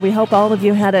We hope all of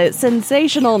you had a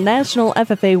sensational National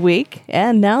FFA week,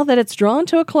 and now that it's drawn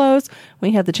to a close,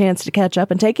 we have the chance to catch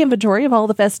up and take inventory of all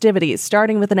the festivities,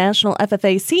 starting with the National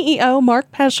FFA CEO,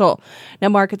 Mark Peschel. Now,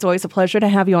 Mark, it's always a pleasure to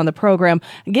have you on the program.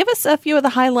 Give us a few of the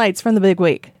highlights from the big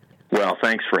week. Well,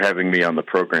 thanks for having me on the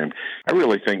program. I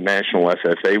really think National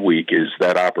FFA Week is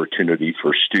that opportunity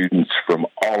for students from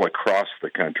all across the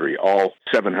country, all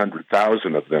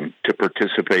 700,000 of them, to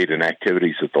participate in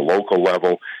activities at the local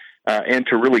level and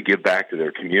to really give back to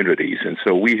their communities. And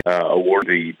so we award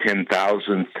the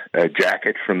 10,000th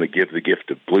jacket from the Give the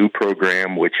Gift of Blue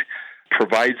program, which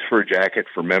provides for a jacket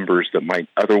for members that might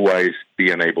otherwise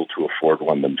be unable to afford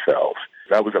one themselves.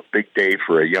 That was a big day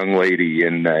for a young lady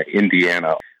in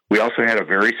Indiana. We also had a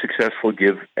very successful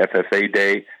Give FFA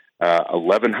Day.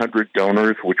 1,100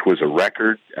 donors, which was a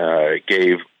record,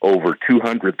 gave over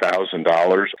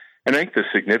 $200,000. And I think the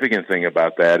significant thing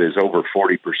about that is over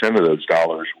 40% of those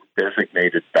dollars were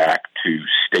designated back to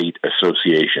state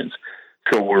associations.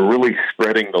 So we're really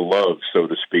spreading the love, so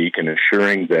to speak, and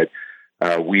ensuring that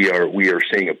we are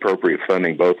seeing appropriate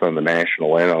funding both on the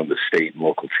national and on the state and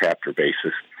local chapter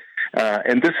basis.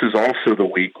 And this is also the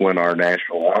week when our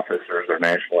national officers, our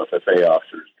national FFA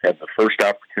officers, had the first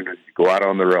opportunity to go out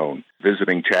on their own,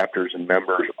 visiting chapters and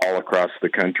members all across the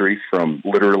country,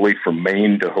 literally from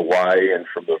Maine to Hawaii and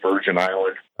from the Virgin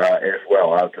Islands as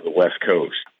well out to the West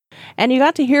Coast. And you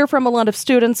got to hear from a lot of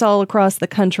students all across the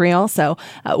country also.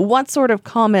 What sort of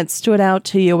comments stood out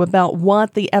to you about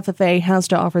what the FFA has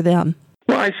to offer them?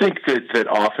 Well, I think that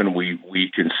often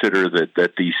we consider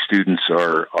that these students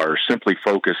are simply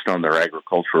focused on their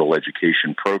agricultural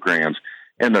education programs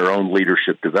and their own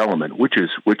leadership development, which is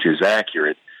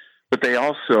accurate. But they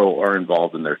also are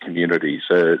involved in their communities.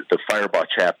 The Firebaugh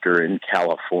chapter in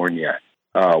California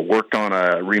worked on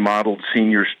a remodeled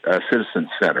senior citizen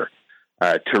center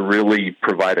to really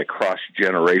provide a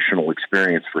cross-generational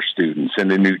experience for students. And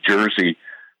in New Jersey,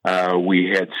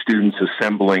 we had students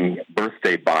assembling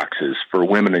birthday boxes for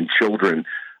women and children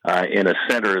in a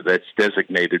center that's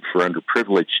designated for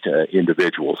underprivileged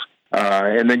individuals.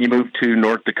 And then you move to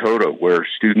North Dakota, where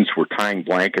students were tying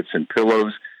blankets and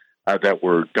pillows that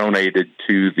were donated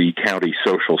to the county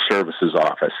social services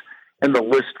office. And the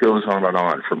list goes on,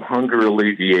 from hunger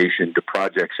alleviation to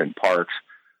projects in parks.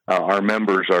 Our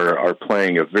members are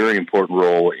playing a very important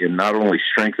role in not only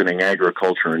strengthening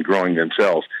agriculture and growing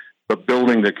themselves, but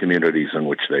building the communities in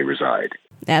which they reside.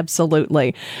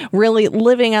 Absolutely. Really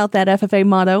living out that FFA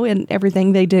motto in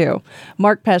everything they do.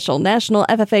 Mark Peschel, National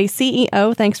FFA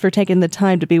CEO, thanks for taking the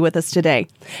time to be with us today.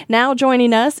 Now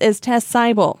joining us is Tess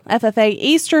Seibel, FFA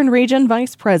Eastern Region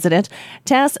Vice President.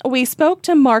 Tess, we spoke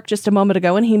to Mark just a moment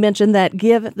ago, and he mentioned that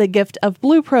Give the Gift of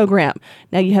Blue program.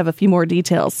 Now you have a few more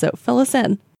details, so fill us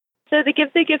in. So the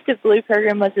Give the Gift of Blue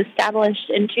program was established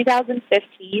in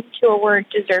 2015 to award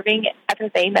deserving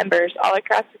FFA members all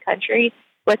across the country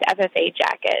with FFA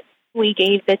jackets. We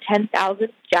gave the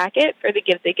 10,000th jacket for the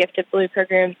Give the Gift of Blue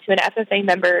program to an FFA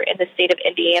member in the state of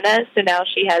Indiana, so now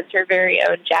she has her very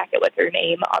own jacket with her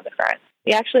name on the front.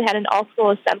 We actually had an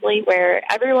all-school assembly where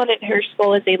everyone at her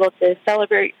school is able to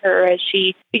celebrate her as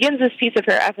she begins this piece of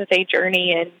her FFA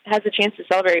journey and has a chance to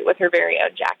celebrate with her very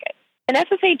own jacket. An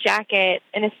FFA jacket,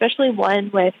 and especially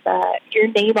one with your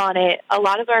name on it, a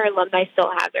lot of our alumni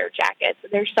still have their jackets.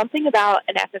 And there's something about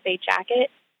an FFA jacket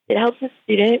that helps a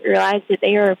student realize that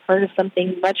they are a part of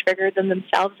something much bigger than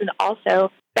themselves, and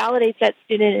also validates that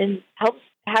student and helps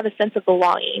have a sense of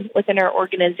belonging within our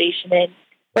organization. And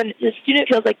when the student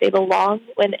feels like they belong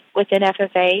within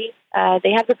FFA,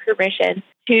 they have the permission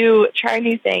to try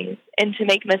new things and to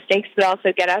make mistakes, but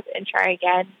also get up and try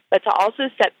again, but to also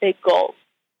set big goals.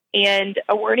 And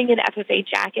awarding an FFA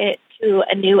jacket to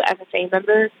a new FFA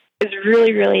member is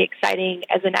really, really exciting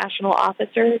as a national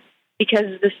officer,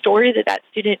 because the story that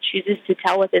student chooses to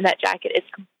tell within that jacket is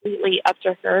completely up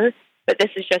to her, but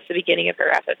this is just the beginning of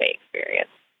her FFA experience.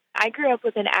 I grew up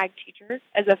with an ag teacher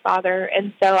as a father,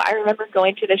 and so I remember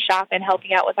going to the shop and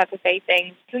helping out with FFA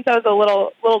things since I was a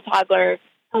little toddler,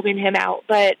 helping him out.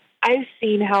 But I've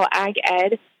seen how ag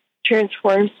ed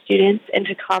transforms students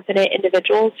into confident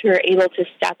individuals who are able to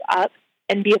step up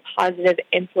and be a positive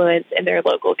influence in their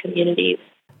local communities.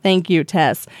 Thank you,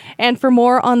 Tess. And for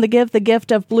more on the Give the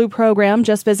Gift of Blue program,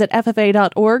 just visit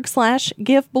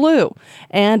ffa.org/giveblue.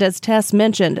 And as Tess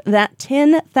mentioned, that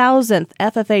 10,000th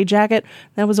FFA jacket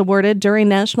that was awarded during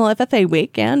National FFA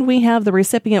Week, and we have the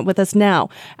recipient with us now,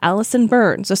 Allison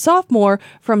Burns, a sophomore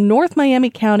from North Miami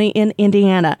County in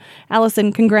Indiana.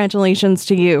 Allison, congratulations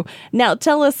to you. Now,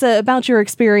 tell us about your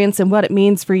experience and what it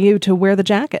means for you to wear the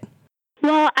jacket.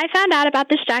 Well, I found out about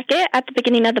this jacket at the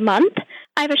beginning of the month.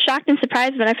 I was shocked and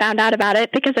surprised when I found out about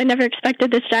it because I never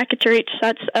expected this jacket to reach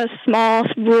such a small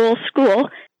rural school.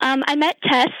 I met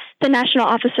Tess, the national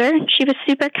officer. She was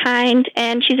super kind,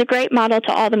 and she's a great model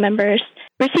to all the members.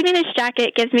 Receiving this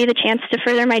jacket gives me the chance to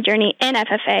further my journey in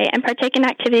FFA and partake in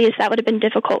activities that would have been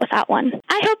difficult without one.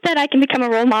 I hope that I can become a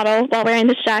role model while wearing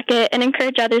this jacket and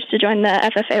encourage others to join the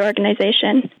FFA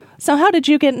organization. So how did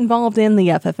you get involved in the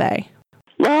FFA?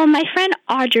 Well, my friend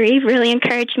Audrey really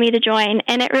encouraged me to join,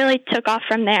 and it really took off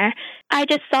from there. I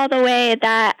just saw the way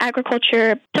that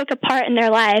agriculture took a part in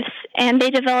their lives, and they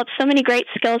developed so many great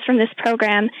skills from this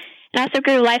program, and also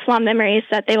grew lifelong memories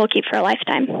that they will keep for a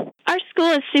lifetime. Our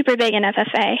school is super big in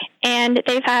FFA, and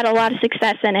they've had a lot of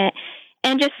success in it.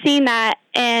 And just seeing that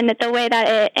and the way that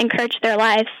it encouraged their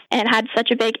lives and had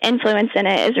such a big influence in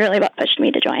it is really what pushed me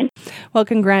to join. Well,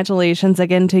 congratulations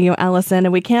again to you, Allison,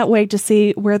 and we can't wait to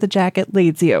see where the jacket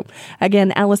leads you.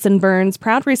 Again, Allison Burns,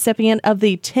 proud recipient of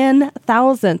the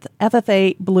 10,000th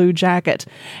FFA Blue Jacket.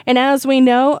 And as we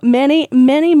know, many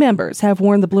members have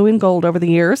worn the blue and gold over the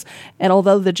years, and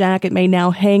although the jacket may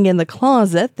now hang in the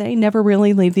closet, they never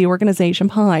really leave the organization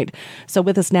behind. So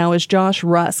with us now is Josh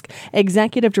Rusk,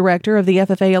 Executive Director of the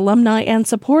FFA Alumni and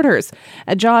Supporters.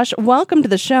 Josh, welcome to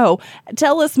the show.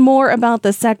 Tell us more about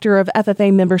the sector of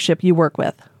FFA membership you work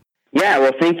with. Yeah,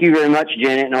 well, thank you very much,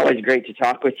 Janet, and always great to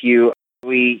talk with you.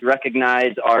 We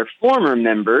recognize our former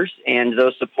members and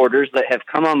those supporters that have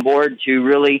come on board to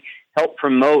really help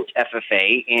promote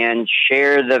FFA and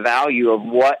share the value of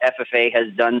what FFA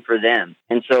has done for them.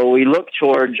 And so we look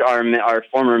towards our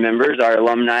former members, our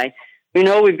alumni. We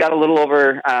know we've got a little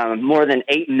over more than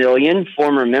 8 million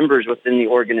former members within the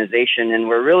organization, and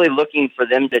we're really looking for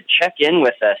them to check in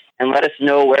with us and let us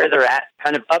know where they're at,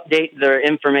 kind of update their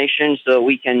information so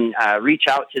we can reach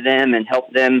out to them and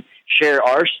help them share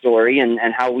our story and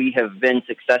how we have been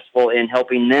successful in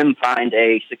helping them find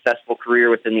a successful career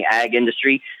within the ag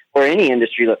industry or any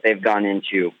industry that they've gone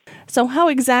into. So how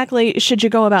exactly should you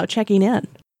go about checking in?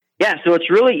 Yeah, so it's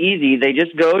really easy. They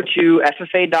just go to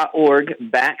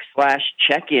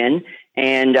ffa.org/check-in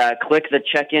and click the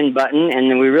check-in button.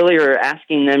 And then we really are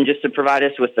asking them just to provide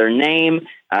us with their name,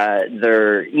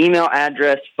 their email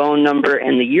address, phone number,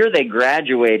 and the year they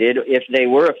graduated if they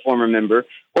were a former member,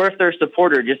 or if they're a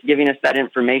supporter, just giving us that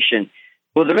information.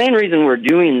 Well, the main reason we're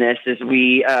doing this is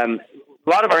a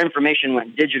lot of our information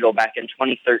went digital back in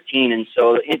 2013, and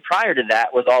so prior to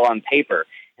that was all on paper.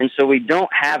 And so we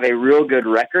don't have a real good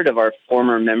record of our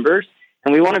former members,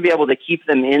 and we want to be able to keep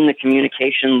them in the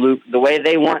communication loop the way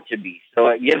they want to be. So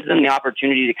it gives them the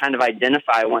opportunity to kind of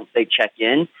identify once they check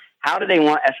in, how do they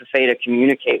want FFA to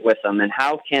communicate with them, and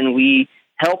how can we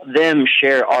help them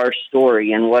share our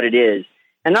story and what it is.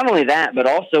 And not only that, but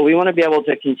also we want to be able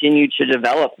to continue to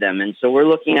develop them. And so we're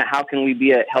looking at how can we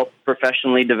help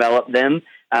professionally develop them,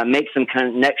 make some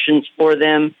connections for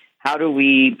them. How do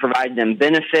we provide them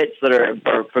benefits that are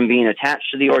from being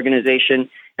attached to the organization,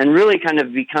 and really kind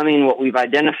of becoming what we've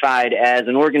identified as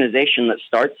an organization that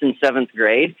starts in 7th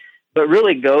grade, but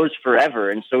really goes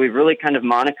forever. And so we've really kind of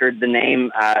monikered the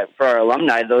name for our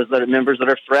alumni, those that are members that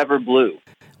are forever blue.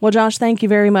 Well, Josh, thank you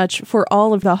very much for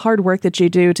all of the hard work that you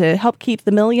do to help keep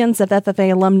the millions of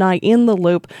FFA alumni in the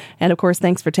loop. And, of course,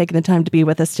 thanks for taking the time to be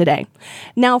with us today.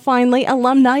 Now, finally,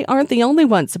 alumni aren't the only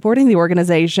ones supporting the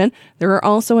organization. There are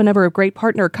also a number of great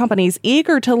partner companies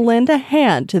eager to lend a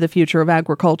hand to the future of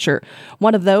agriculture.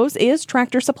 One of those is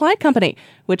Tractor Supply Company,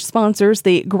 which sponsors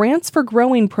the Grants for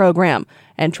Growing program.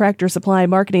 And Tractor Supply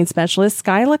marketing specialist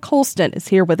Skyla Colston is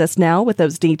here with us now with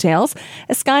those details.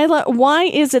 Skyla, why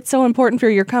is it so important for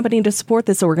your company to support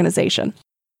this organization?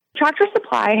 Tractor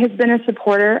Supply has been a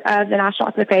supporter of the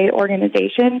National FFA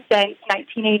organization since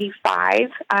 1985.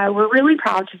 We're really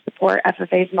proud to support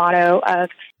FFA's motto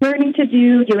of learning to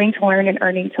do, doing to learn, and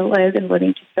earning to live and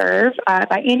living to serve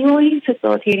by annually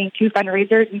facilitating 2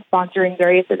 fundraisers and sponsoring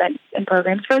various events and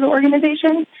programs for the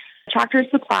organization. Tractor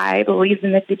Supply believes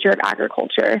in the future of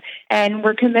agriculture, and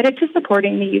we're committed to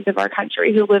supporting the youth of our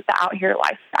country who live the out here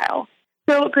lifestyle.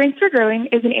 So Grants for Growing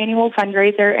is an annual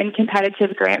fundraiser and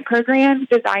competitive grant program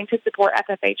designed to support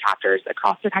FFA chapters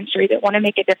across the country that want to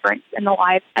make a difference in the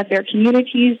lives of their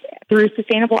communities through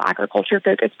sustainable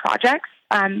agriculture-focused projects.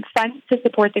 Funds to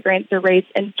support the grants are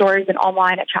raised in stores and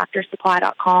online at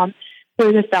tractorsupply.com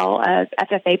through the sale of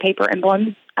FFA paper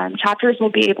emblems. Chapters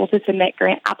will be able to submit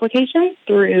grant applications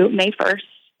through May 1st.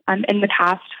 In the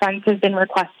past, funds have been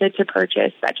requested to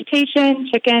purchase vegetation,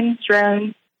 chickens,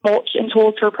 drones, mulch, and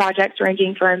tools for projects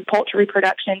ranging from poultry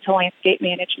production to landscape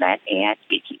management and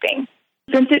beekeeping.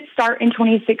 Since its start in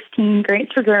 2016,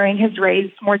 Grants for Growing has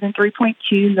raised more than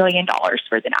 $3.2 million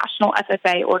for the National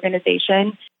FFA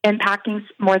organization, impacting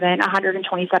more than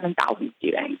 127,000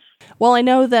 students. Well, I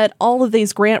know that all of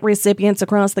these grant recipients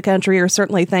across the country are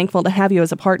certainly thankful to have you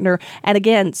as a partner. And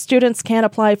again, students can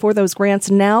apply for those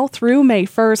grants now through May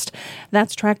 1st.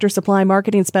 That's Tractor Supply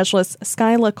Marketing Specialist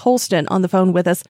Skyla Colston on the phone with us.